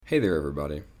Hey there,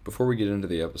 everybody. Before we get into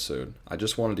the episode, I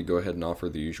just wanted to go ahead and offer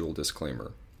the usual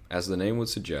disclaimer. As the name would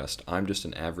suggest, I'm just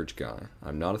an average guy.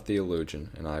 I'm not a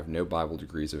theologian, and I have no Bible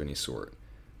degrees of any sort.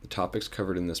 The topics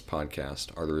covered in this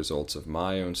podcast are the results of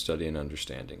my own study and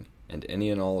understanding, and any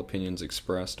and all opinions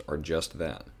expressed are just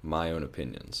that, my own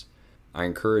opinions. I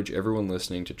encourage everyone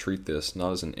listening to treat this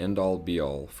not as an end-all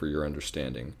be-all for your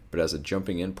understanding, but as a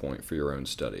jumping-in point for your own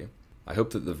study. I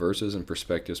hope that the verses and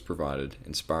perspectives provided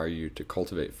inspire you to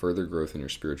cultivate further growth in your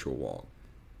spiritual walk.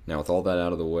 Now, with all that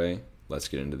out of the way, let's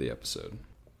get into the episode.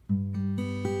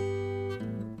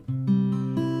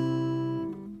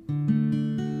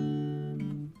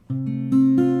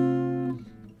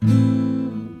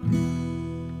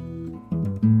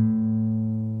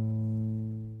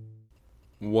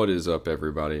 What is up,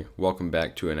 everybody? Welcome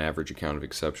back to An Average Account of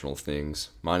Exceptional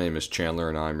Things. My name is Chandler,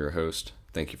 and I'm your host.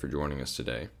 Thank you for joining us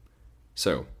today.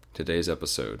 So, today's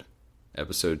episode,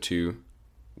 Episode 2,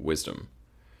 Wisdom.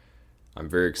 I'm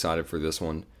very excited for this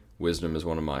one. Wisdom is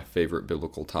one of my favorite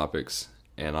biblical topics,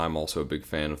 and I'm also a big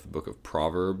fan of the book of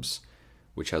Proverbs,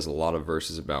 which has a lot of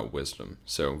verses about wisdom.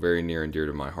 So, very near and dear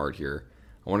to my heart here.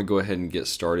 I want to go ahead and get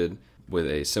started with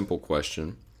a simple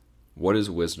question. What is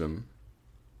wisdom,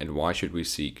 and why should we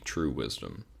seek true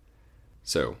wisdom?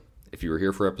 So, if you were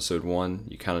here for Episode 1,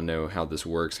 you kind of know how this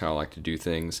works, how I like to do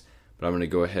things. But I'm going to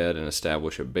go ahead and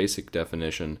establish a basic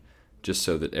definition just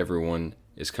so that everyone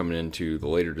is coming into the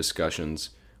later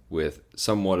discussions with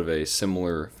somewhat of a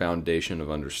similar foundation of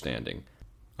understanding.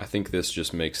 I think this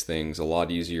just makes things a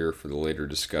lot easier for the later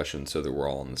discussion so that we're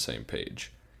all on the same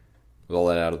page. With all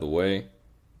that out of the way,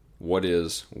 what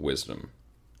is wisdom?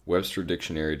 Webster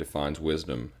Dictionary defines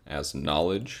wisdom as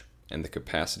knowledge and the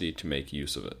capacity to make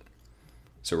use of it.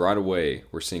 So right away,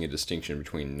 we're seeing a distinction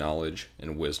between knowledge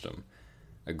and wisdom.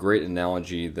 A great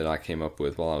analogy that I came up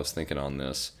with while I was thinking on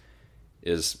this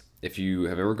is if you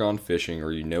have ever gone fishing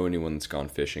or you know anyone that's gone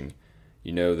fishing,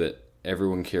 you know that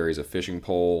everyone carries a fishing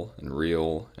pole and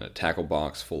reel and a tackle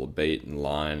box full of bait and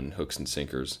line and hooks and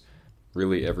sinkers,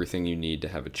 really everything you need to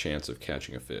have a chance of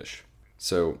catching a fish.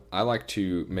 So I like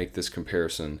to make this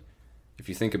comparison. If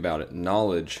you think about it,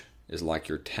 knowledge is like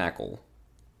your tackle.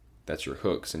 That's your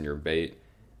hooks and your bait.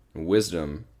 And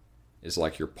wisdom is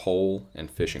like your pole and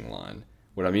fishing line.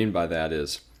 What I mean by that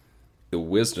is the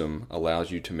wisdom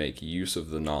allows you to make use of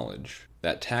the knowledge.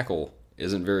 That tackle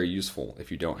isn't very useful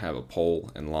if you don't have a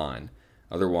pole and line.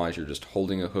 Otherwise, you're just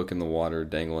holding a hook in the water,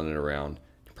 dangling it around.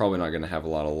 You're probably not going to have a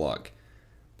lot of luck.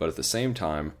 But at the same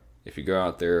time, if you go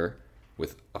out there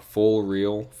with a full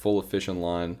reel, full of fish and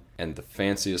line, and the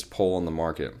fanciest pole on the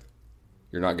market,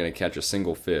 you're not going to catch a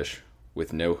single fish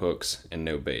with no hooks and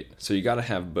no bait. So you got to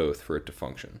have both for it to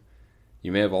function.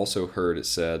 You may have also heard it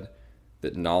said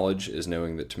that knowledge is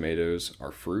knowing that tomatoes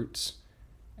are fruits,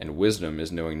 and wisdom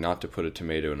is knowing not to put a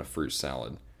tomato in a fruit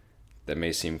salad. That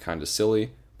may seem kind of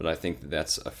silly, but I think that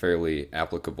that's a fairly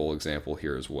applicable example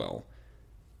here as well.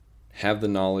 Have the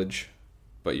knowledge,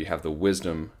 but you have the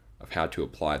wisdom of how to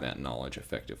apply that knowledge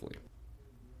effectively.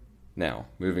 Now,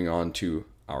 moving on to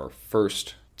our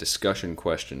first discussion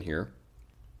question here.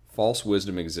 False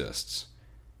wisdom exists.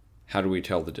 How do we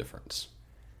tell the difference?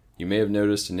 You may have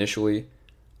noticed initially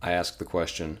I asked the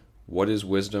question, what is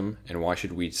wisdom and why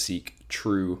should we seek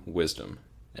true wisdom?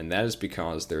 And that is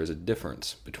because there is a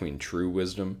difference between true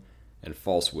wisdom and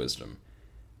false wisdom.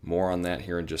 More on that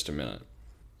here in just a minute.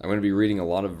 I'm going to be reading a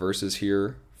lot of verses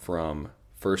here from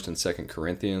 1st and 2nd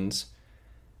Corinthians.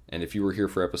 And if you were here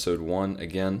for Episode 1,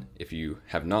 again, if you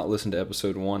have not listened to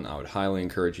Episode 1, I would highly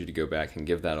encourage you to go back and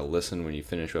give that a listen when you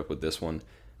finish up with this one.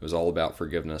 It was all about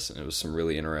forgiveness, and it was some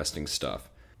really interesting stuff.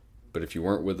 But if you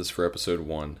weren't with us for Episode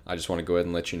 1, I just want to go ahead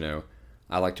and let you know,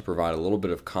 I like to provide a little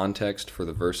bit of context for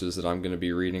the verses that I'm going to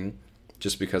be reading,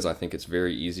 just because I think it's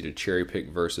very easy to cherry pick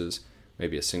verses,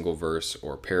 maybe a single verse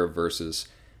or a pair of verses,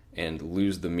 and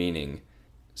lose the meaning,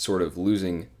 sort of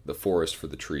losing the forest for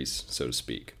the trees, so to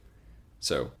speak.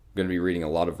 So, I'm going to be reading a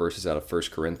lot of verses out of 1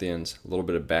 Corinthians, a little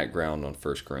bit of background on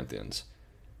 1 Corinthians.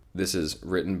 This is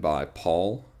written by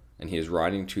Paul, and he is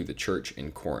writing to the church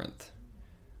in Corinth.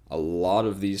 A lot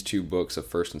of these two books of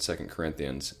 1st and 2nd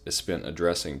Corinthians is spent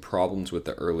addressing problems with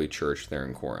the early church there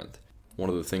in Corinth. One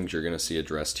of the things you're going to see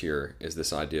addressed here is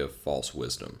this idea of false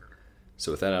wisdom.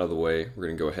 So with that out of the way, we're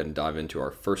going to go ahead and dive into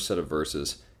our first set of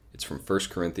verses. It's from 1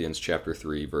 Corinthians chapter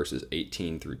 3, verses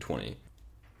 18 through 20.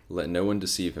 Let no one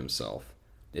deceive himself.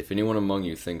 If anyone among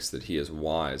you thinks that he is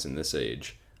wise in this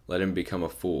age, let him become a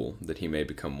fool, that he may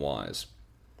become wise.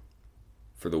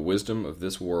 For the wisdom of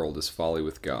this world is folly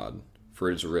with God. For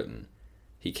it is written,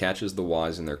 He catches the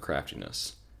wise in their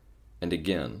craftiness. And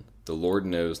again, the Lord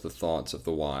knows the thoughts of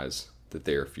the wise, that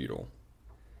they are futile.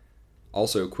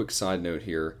 Also, quick side note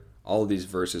here, all of these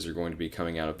verses are going to be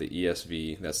coming out of the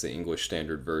ESV, that's the English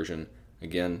Standard Version.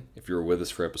 Again, if you were with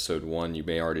us for episode 1, you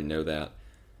may already know that,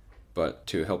 but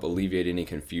to help alleviate any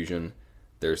confusion,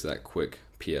 there's that quick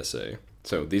PSA.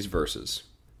 So, these verses.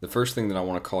 The first thing that I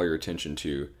want to call your attention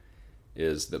to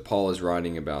is that Paul is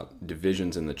writing about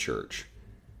divisions in the church,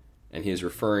 and he is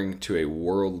referring to a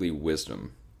worldly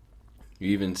wisdom. You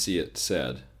even see it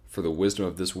said, "For the wisdom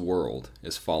of this world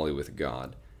is folly with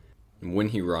God." And when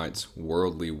he writes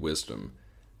worldly wisdom,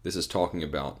 this is talking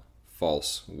about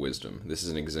false wisdom. This is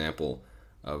an example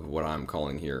of what I'm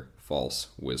calling here false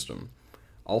wisdom.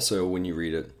 Also, when you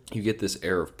read it, you get this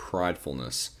air of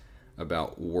pridefulness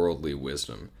about worldly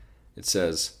wisdom. It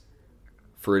says,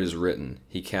 "For it is written,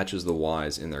 he catches the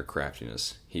wise in their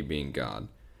craftiness, he being God."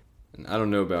 And I don't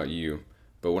know about you,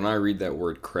 but when I read that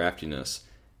word craftiness,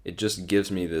 it just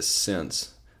gives me this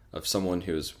sense of someone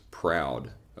who is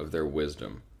proud of their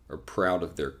wisdom or proud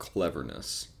of their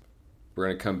cleverness. We're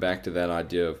going to come back to that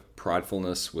idea of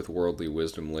pridefulness with worldly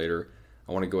wisdom later.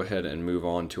 I want to go ahead and move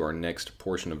on to our next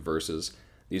portion of verses.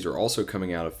 These are also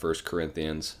coming out of 1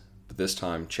 Corinthians, but this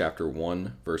time chapter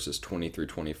 1, verses 20 through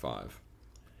 25.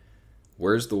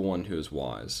 "Where is the one who is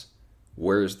wise?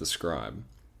 Where is the scribe?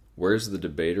 Where is the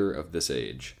debater of this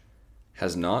age?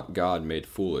 Has not God made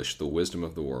foolish the wisdom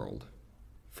of the world?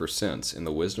 For since, in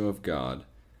the wisdom of God,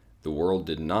 the world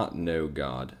did not know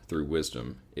God through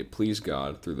wisdom, it pleased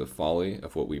God through the folly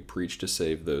of what we preach to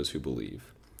save those who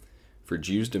believe. For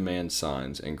Jews demand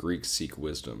signs and Greeks seek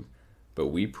wisdom, but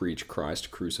we preach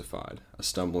Christ crucified, a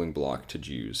stumbling block to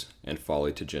Jews and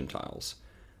folly to Gentiles.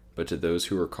 But to those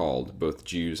who are called, both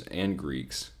Jews and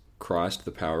Greeks, Christ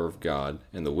the power of God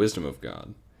and the wisdom of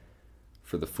God.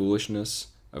 For the foolishness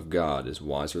of God is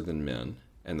wiser than men,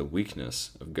 and the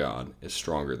weakness of God is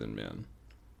stronger than men."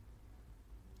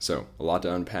 So, a lot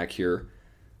to unpack here.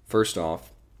 First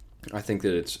off, I think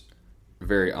that it's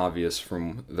very obvious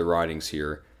from the writings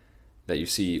here that you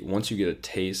see once you get a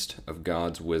taste of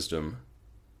God's wisdom,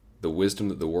 the wisdom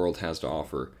that the world has to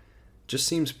offer just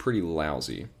seems pretty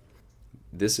lousy.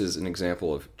 This is an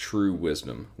example of true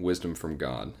wisdom, wisdom from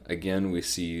God. Again, we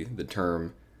see the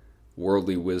term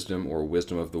worldly wisdom or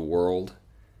wisdom of the world,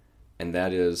 and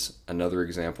that is another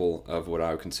example of what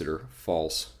I would consider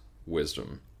false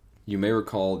wisdom. You may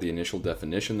recall the initial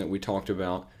definition that we talked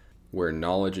about, where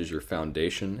knowledge is your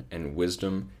foundation and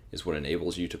wisdom is what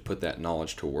enables you to put that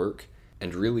knowledge to work.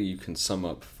 And really you can sum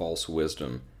up false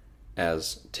wisdom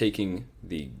as taking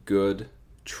the good,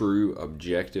 true,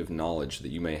 objective knowledge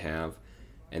that you may have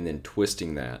and then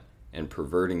twisting that and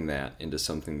perverting that into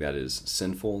something that is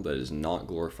sinful, that is not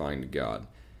glorifying to God.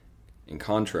 In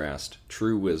contrast,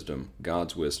 true wisdom,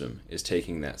 God's wisdom, is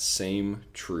taking that same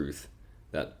truth,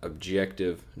 that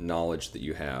objective knowledge that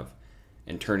you have,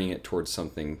 and turning it towards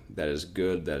something that is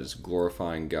good, that is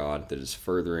glorifying God, that is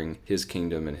furthering His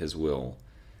kingdom and His will.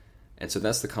 And so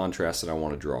that's the contrast that I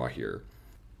want to draw here.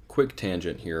 Quick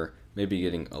tangent here, maybe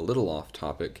getting a little off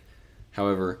topic.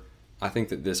 However, I think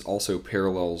that this also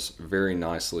parallels very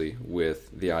nicely with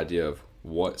the idea of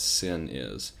what sin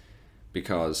is,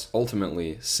 because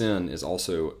ultimately sin is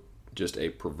also just a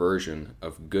perversion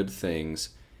of good things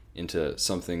into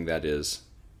something that is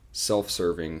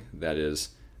self-serving, that is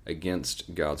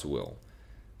against God's will.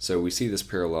 So we see this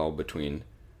parallel between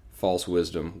false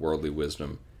wisdom, worldly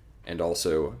wisdom, and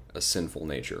also a sinful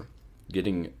nature.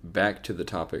 Getting back to the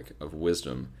topic of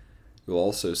wisdom, you'll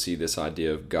also see this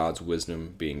idea of God's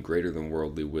wisdom being greater than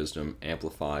worldly wisdom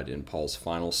amplified in Paul's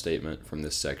final statement from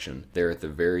this section. There at the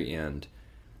very end,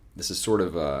 this is sort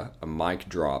of a mic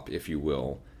drop, if you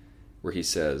will, where he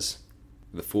says,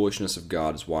 "The foolishness of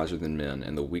God is wiser than men,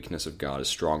 and the weakness of God is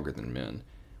stronger than men."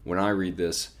 When I read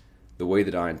this, the way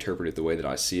that I interpret it, the way that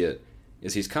I see it,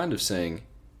 is he's kind of saying,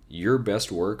 your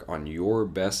best work on your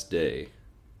best day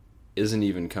isn't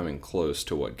even coming close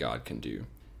to what God can do.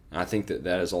 And I think that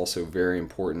that is also very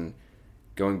important,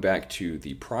 going back to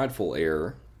the prideful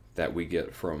error that we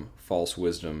get from false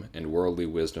wisdom and worldly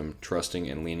wisdom, trusting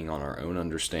and leaning on our own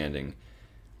understanding.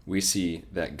 We see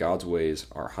that God's ways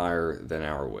are higher than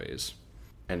our ways.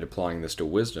 And applying this to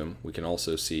wisdom, we can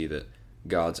also see that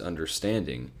God's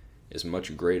understanding is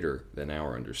much greater than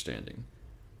our understanding.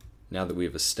 Now that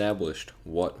we've established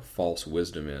what false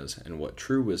wisdom is and what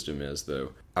true wisdom is,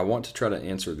 though, I want to try to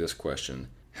answer this question.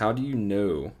 How do you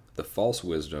know the false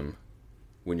wisdom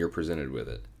when you're presented with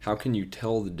it? How can you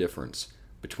tell the difference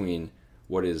between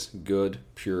what is good,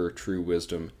 pure, true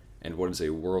wisdom and what is a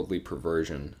worldly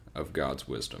perversion of God's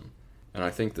wisdom? And I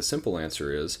think the simple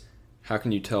answer is, how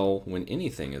can you tell when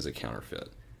anything is a counterfeit?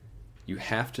 You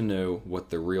have to know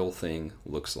what the real thing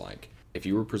looks like. If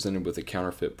you were presented with a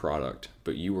counterfeit product,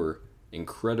 but you were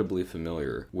incredibly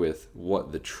familiar with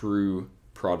what the true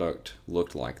product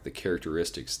looked like, the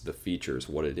characteristics, the features,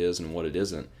 what it is and what it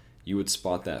isn't, you would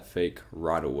spot that fake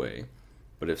right away.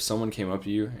 But if someone came up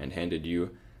to you and handed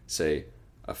you, say,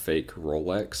 a fake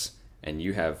Rolex, and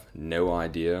you have no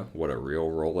idea what a real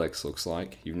Rolex looks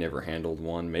like, you've never handled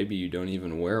one, maybe you don't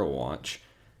even wear a watch,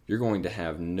 you're going to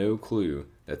have no clue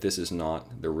that this is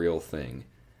not the real thing.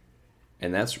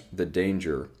 And that's the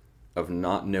danger of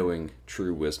not knowing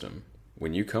true wisdom.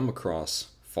 When you come across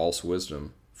false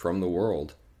wisdom from the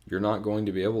world, you're not going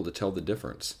to be able to tell the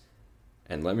difference.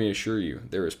 And let me assure you,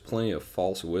 there is plenty of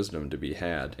false wisdom to be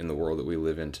had in the world that we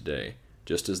live in today,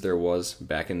 just as there was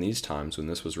back in these times when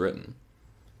this was written.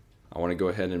 I want to go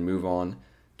ahead and move on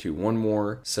to one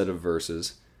more set of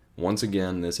verses. Once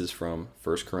again, this is from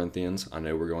 1 Corinthians. I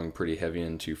know we're going pretty heavy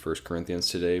into 1 Corinthians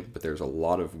today, but there's a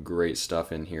lot of great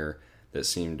stuff in here that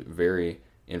seemed very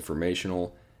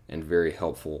informational and very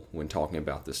helpful when talking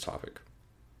about this topic.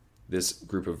 This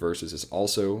group of verses is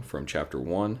also from chapter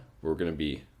 1. We're going to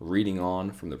be reading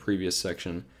on from the previous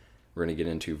section. We're going to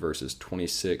get into verses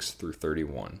 26 through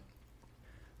 31.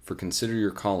 For consider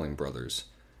your calling, brothers.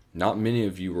 Not many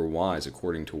of you were wise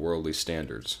according to worldly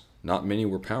standards. Not many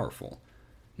were powerful.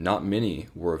 Not many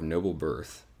were of noble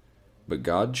birth. But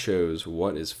God chose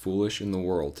what is foolish in the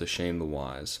world to shame the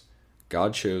wise.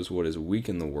 God chose what is weak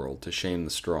in the world to shame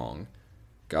the strong.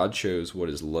 God chose what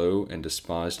is low and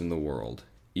despised in the world,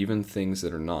 even things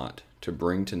that are not, to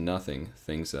bring to nothing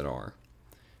things that are,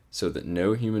 so that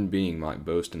no human being might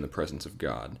boast in the presence of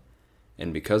God.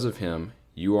 And because of him,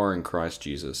 you are in Christ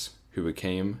Jesus, who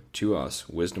became to us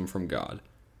wisdom from God,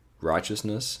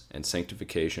 righteousness and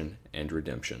sanctification and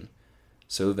redemption,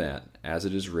 so that, as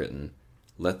it is written,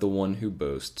 let the one who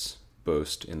boasts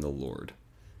boast in the Lord.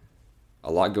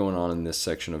 A lot going on in this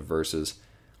section of verses.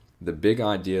 The big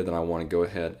idea that I want to go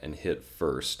ahead and hit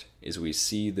first is we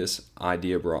see this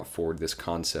idea brought forward, this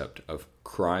concept of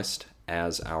Christ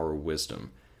as our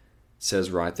wisdom. It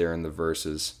says right there in the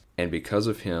verses, and because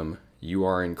of him, you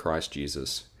are in Christ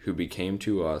Jesus, who became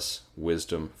to us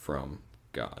wisdom from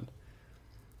God.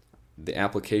 The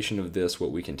application of this,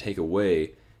 what we can take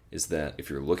away, is that if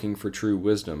you're looking for true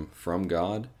wisdom from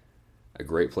God, a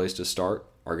great place to start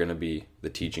are going to be the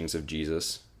teachings of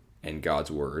Jesus and God's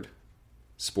Word.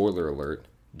 Spoiler alert,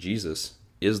 Jesus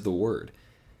is the Word.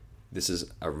 This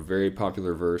is a very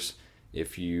popular verse.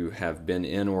 If you have been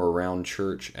in or around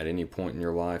church at any point in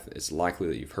your life, it's likely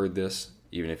that you've heard this,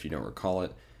 even if you don't recall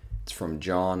it. It's from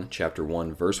John chapter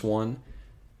 1, verse 1,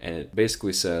 and it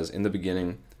basically says, in the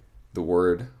beginning, the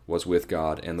Word was with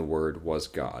God, and the Word was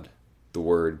God. The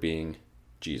Word being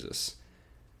Jesus.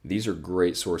 These are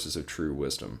great sources of true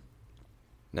wisdom.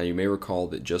 Now you may recall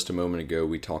that just a moment ago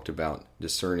we talked about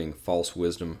discerning false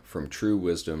wisdom from true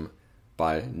wisdom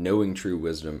by knowing true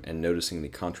wisdom and noticing the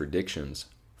contradictions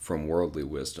from worldly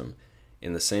wisdom.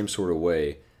 In the same sort of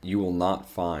way, you will not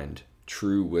find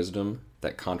true wisdom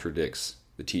that contradicts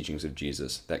the teachings of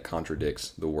Jesus, that contradicts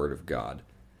the Word of God.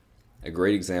 A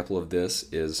great example of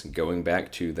this is going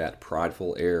back to that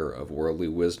prideful error of worldly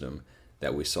wisdom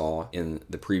that we saw in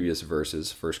the previous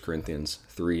verses, 1 Corinthians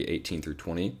 3:18 through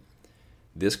 20.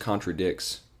 This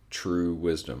contradicts true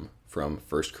wisdom from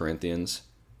 1 Corinthians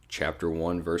chapter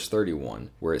 1, verse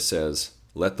 31, where it says,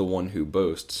 let the one who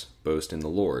boasts boast in the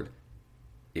Lord.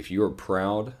 If you are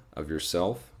proud of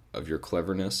yourself, of your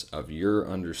cleverness, of your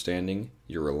understanding,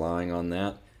 you're relying on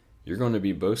that, you're going to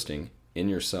be boasting in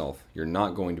yourself. You're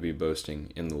not going to be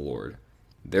boasting in the Lord.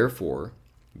 Therefore,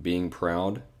 being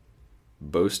proud,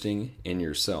 boasting in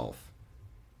yourself,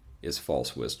 is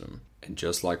false wisdom. And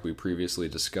just like we previously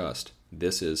discussed,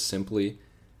 this is simply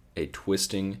a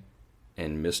twisting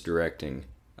and misdirecting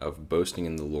of boasting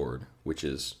in the Lord, which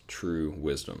is true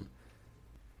wisdom.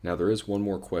 Now there is one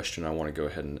more question I want to go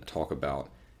ahead and talk about,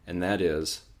 and that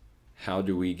is, how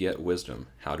do we get wisdom?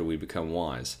 How do we become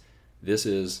wise? This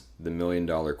is the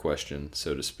million-dollar question,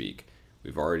 so to speak.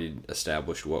 We've already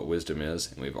established what wisdom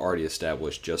is, and we've already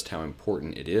established just how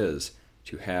important it is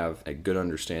to have a good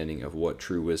understanding of what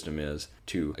true wisdom is,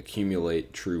 to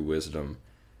accumulate true wisdom.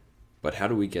 But how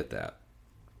do we get that?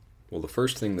 Well, the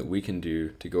first thing that we can do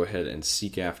to go ahead and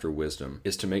seek after wisdom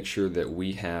is to make sure that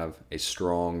we have a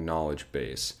strong knowledge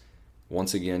base.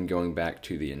 Once again, going back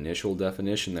to the initial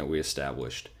definition that we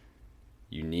established,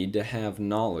 you need to have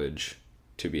knowledge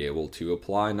to be able to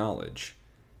apply knowledge.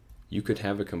 You could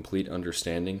have a complete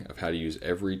understanding of how to use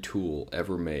every tool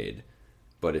ever made,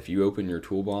 but if you open your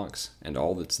toolbox and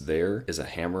all that's there is a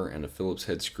hammer and a Phillips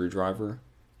head screwdriver,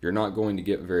 you're not going to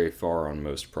get very far on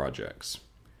most projects.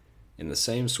 In the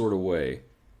same sort of way,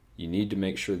 you need to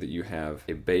make sure that you have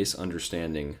a base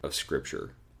understanding of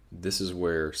Scripture. This is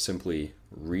where simply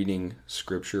reading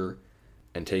scripture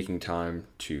and taking time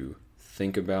to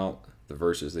think about the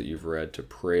verses that you've read, to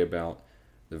pray about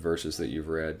the verses that you've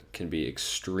read, can be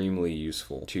extremely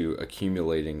useful to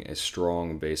accumulating a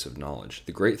strong base of knowledge.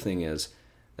 The great thing is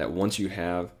that once you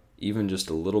have even just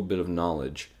a little bit of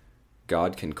knowledge,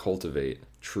 God can cultivate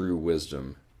true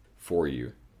wisdom for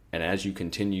you. And as you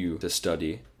continue to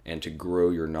study and to grow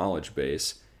your knowledge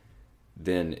base,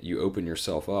 then you open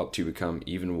yourself up to become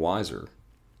even wiser.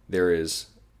 There is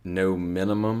no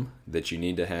minimum that you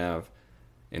need to have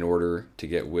in order to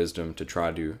get wisdom, to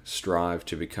try to strive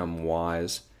to become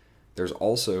wise. There's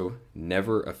also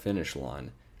never a finish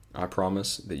line. I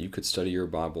promise that you could study your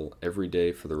Bible every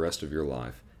day for the rest of your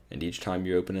life, and each time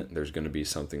you open it, there's going to be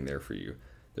something there for you.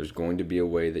 There's going to be a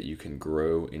way that you can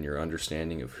grow in your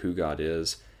understanding of who God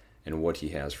is and what He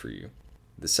has for you.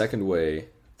 The second way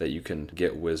that you can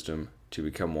get wisdom to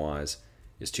become wise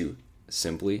is to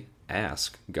simply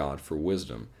ask God for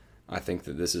wisdom. I think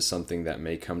that this is something that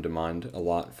may come to mind a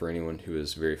lot for anyone who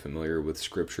is very familiar with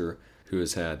Scripture, who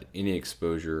has had any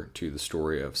exposure to the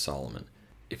story of Solomon.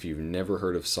 If you've never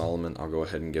heard of Solomon, I'll go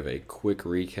ahead and give a quick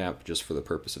recap just for the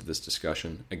purpose of this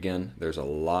discussion. Again, there's a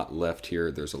lot left here.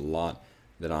 There's a lot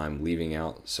that I'm leaving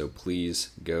out, so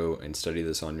please go and study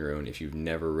this on your own if you've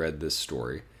never read this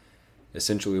story.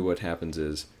 Essentially what happens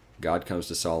is God comes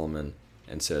to Solomon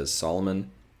and says,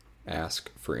 "Solomon,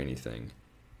 ask for anything."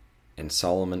 And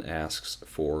Solomon asks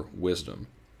for wisdom.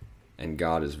 And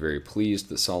God is very pleased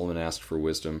that Solomon asked for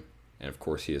wisdom, and of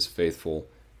course He is faithful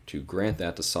to grant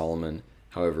that to Solomon.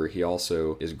 However, he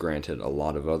also is granted a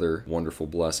lot of other wonderful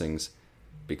blessings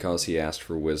because he asked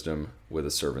for wisdom with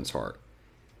a servant's heart.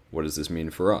 What does this mean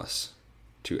for us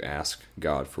to ask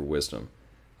God for wisdom?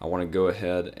 I want to go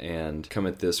ahead and come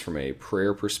at this from a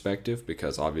prayer perspective,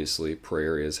 because obviously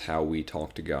prayer is how we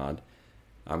talk to God.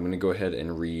 I'm going to go ahead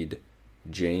and read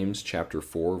James chapter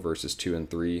 4 verses 2 and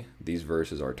 3. These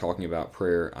verses are talking about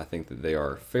prayer. I think that they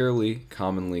are fairly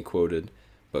commonly quoted,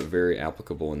 but very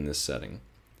applicable in this setting.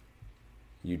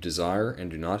 You desire and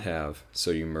do not have,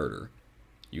 so you murder.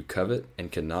 You covet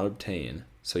and cannot obtain,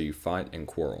 so you fight and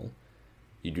quarrel.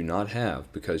 You do not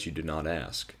have because you do not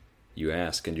ask. You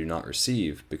ask and do not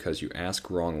receive because you ask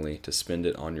wrongly to spend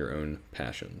it on your own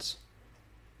passions.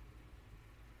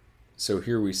 So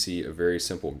here we see a very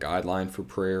simple guideline for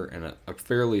prayer and a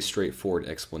fairly straightforward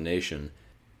explanation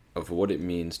of what it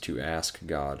means to ask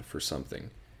God for something.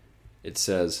 It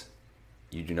says,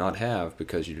 you do not have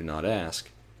because you do not ask.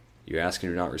 You ask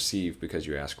and do not receive because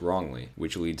you ask wrongly,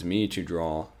 which leads me to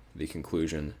draw the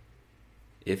conclusion,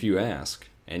 if you ask,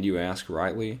 and you ask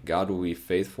rightly, God will be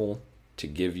faithful to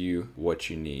give you what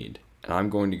you need. And I'm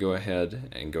going to go ahead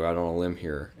and go out on a limb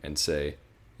here and say,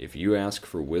 if you ask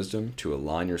for wisdom to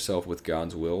align yourself with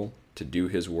God's will, to do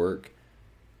His work,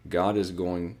 God is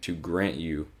going to grant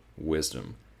you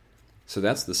wisdom. So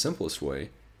that's the simplest way,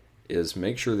 is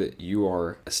make sure that you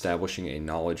are establishing a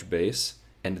knowledge base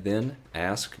and then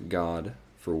ask God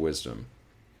for wisdom.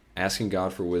 Asking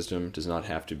God for wisdom does not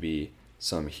have to be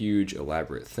some huge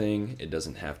elaborate thing. It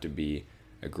doesn't have to be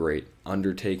a great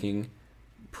undertaking.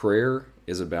 Prayer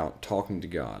is about talking to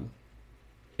God.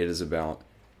 It is about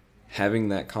having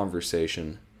that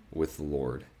conversation with the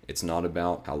Lord. It's not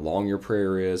about how long your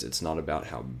prayer is. It's not about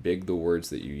how big the words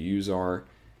that you use are.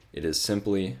 It is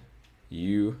simply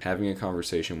you having a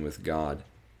conversation with God,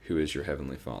 who is your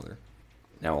Heavenly Father.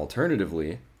 Now,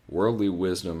 alternatively, worldly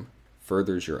wisdom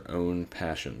furthers your own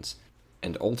passions.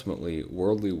 And ultimately,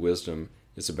 worldly wisdom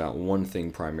is about one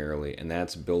thing primarily, and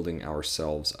that's building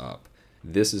ourselves up.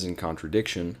 This is in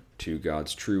contradiction to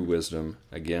God's true wisdom.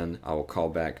 Again, I will call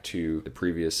back to the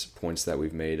previous points that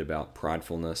we've made about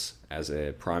pridefulness as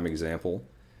a prime example.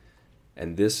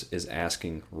 And this is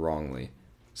asking wrongly.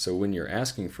 So when you're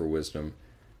asking for wisdom,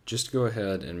 just go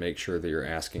ahead and make sure that you're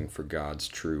asking for God's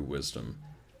true wisdom.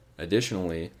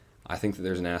 Additionally, I think that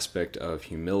there's an aspect of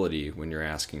humility when you're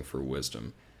asking for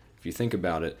wisdom. If you think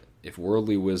about it, if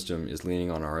worldly wisdom is leaning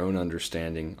on our own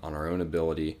understanding, on our own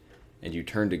ability, and you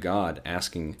turn to God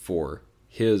asking for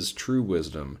His true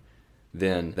wisdom,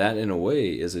 then that in a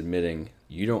way is admitting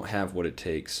you don't have what it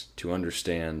takes to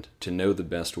understand, to know the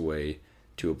best way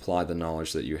to apply the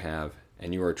knowledge that you have,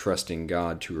 and you are trusting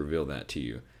God to reveal that to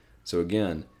you. So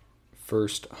again,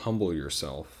 first humble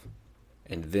yourself,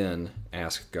 and then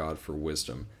ask God for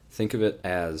wisdom. Think of it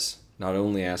as not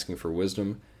only asking for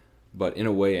wisdom, but in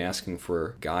a way asking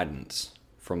for guidance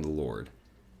from the Lord.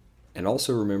 And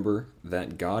also remember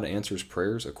that God answers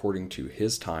prayers according to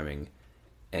His timing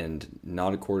and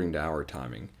not according to our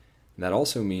timing. And that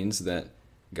also means that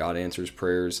God answers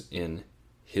prayers in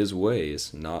His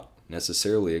ways, not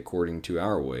necessarily according to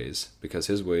our ways, because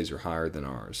his ways are higher than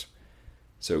ours.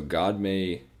 So God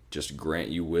may just grant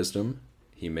you wisdom.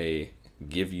 He may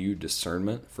give you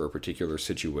discernment for a particular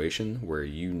situation where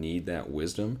you need that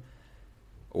wisdom.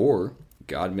 Or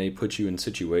God may put you in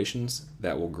situations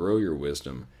that will grow your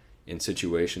wisdom, in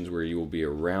situations where you will be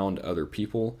around other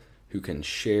people who can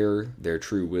share their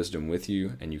true wisdom with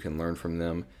you and you can learn from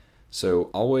them. So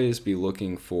always be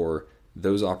looking for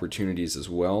those opportunities as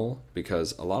well,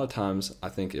 because a lot of times I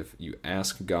think if you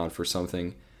ask God for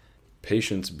something,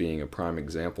 patience being a prime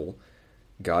example,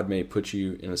 God may put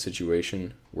you in a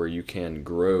situation where you can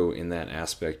grow in that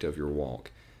aspect of your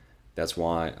walk. That's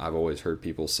why I've always heard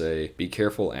people say, be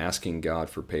careful asking God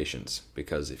for patience,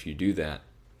 because if you do that,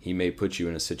 He may put you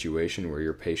in a situation where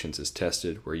your patience is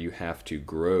tested, where you have to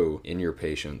grow in your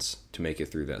patience to make it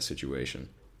through that situation.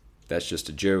 That's just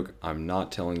a joke. I'm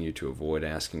not telling you to avoid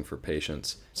asking for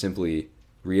patience, simply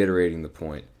reiterating the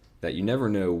point that you never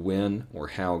know when or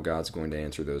how God's going to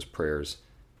answer those prayers,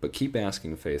 but keep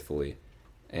asking faithfully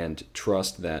and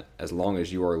trust that as long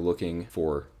as you are looking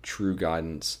for true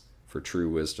guidance, for true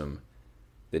wisdom,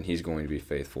 then He's going to be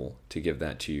faithful to give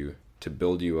that to you, to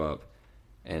build you up,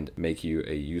 and make you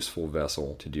a useful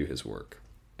vessel to do His work.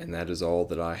 And that is all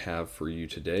that I have for you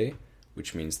today,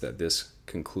 which means that this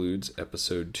concludes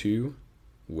episode 2,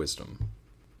 Wisdom.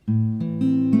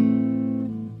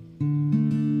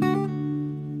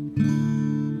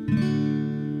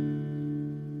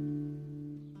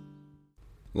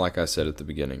 Like I said at the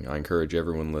beginning, I encourage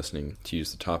everyone listening to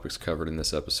use the topics covered in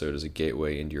this episode as a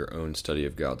gateway into your own study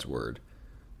of God's Word.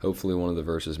 Hopefully one of the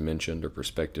verses mentioned or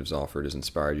perspectives offered has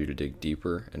inspired you to dig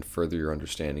deeper and further your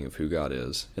understanding of who God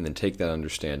is, and then take that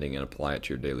understanding and apply it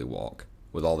to your daily walk.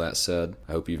 With all that said,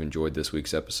 I hope you've enjoyed this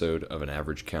week's episode of An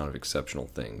Average Account of Exceptional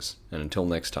Things. And until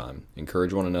next time,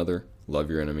 encourage one another, love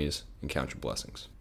your enemies, and count your blessings.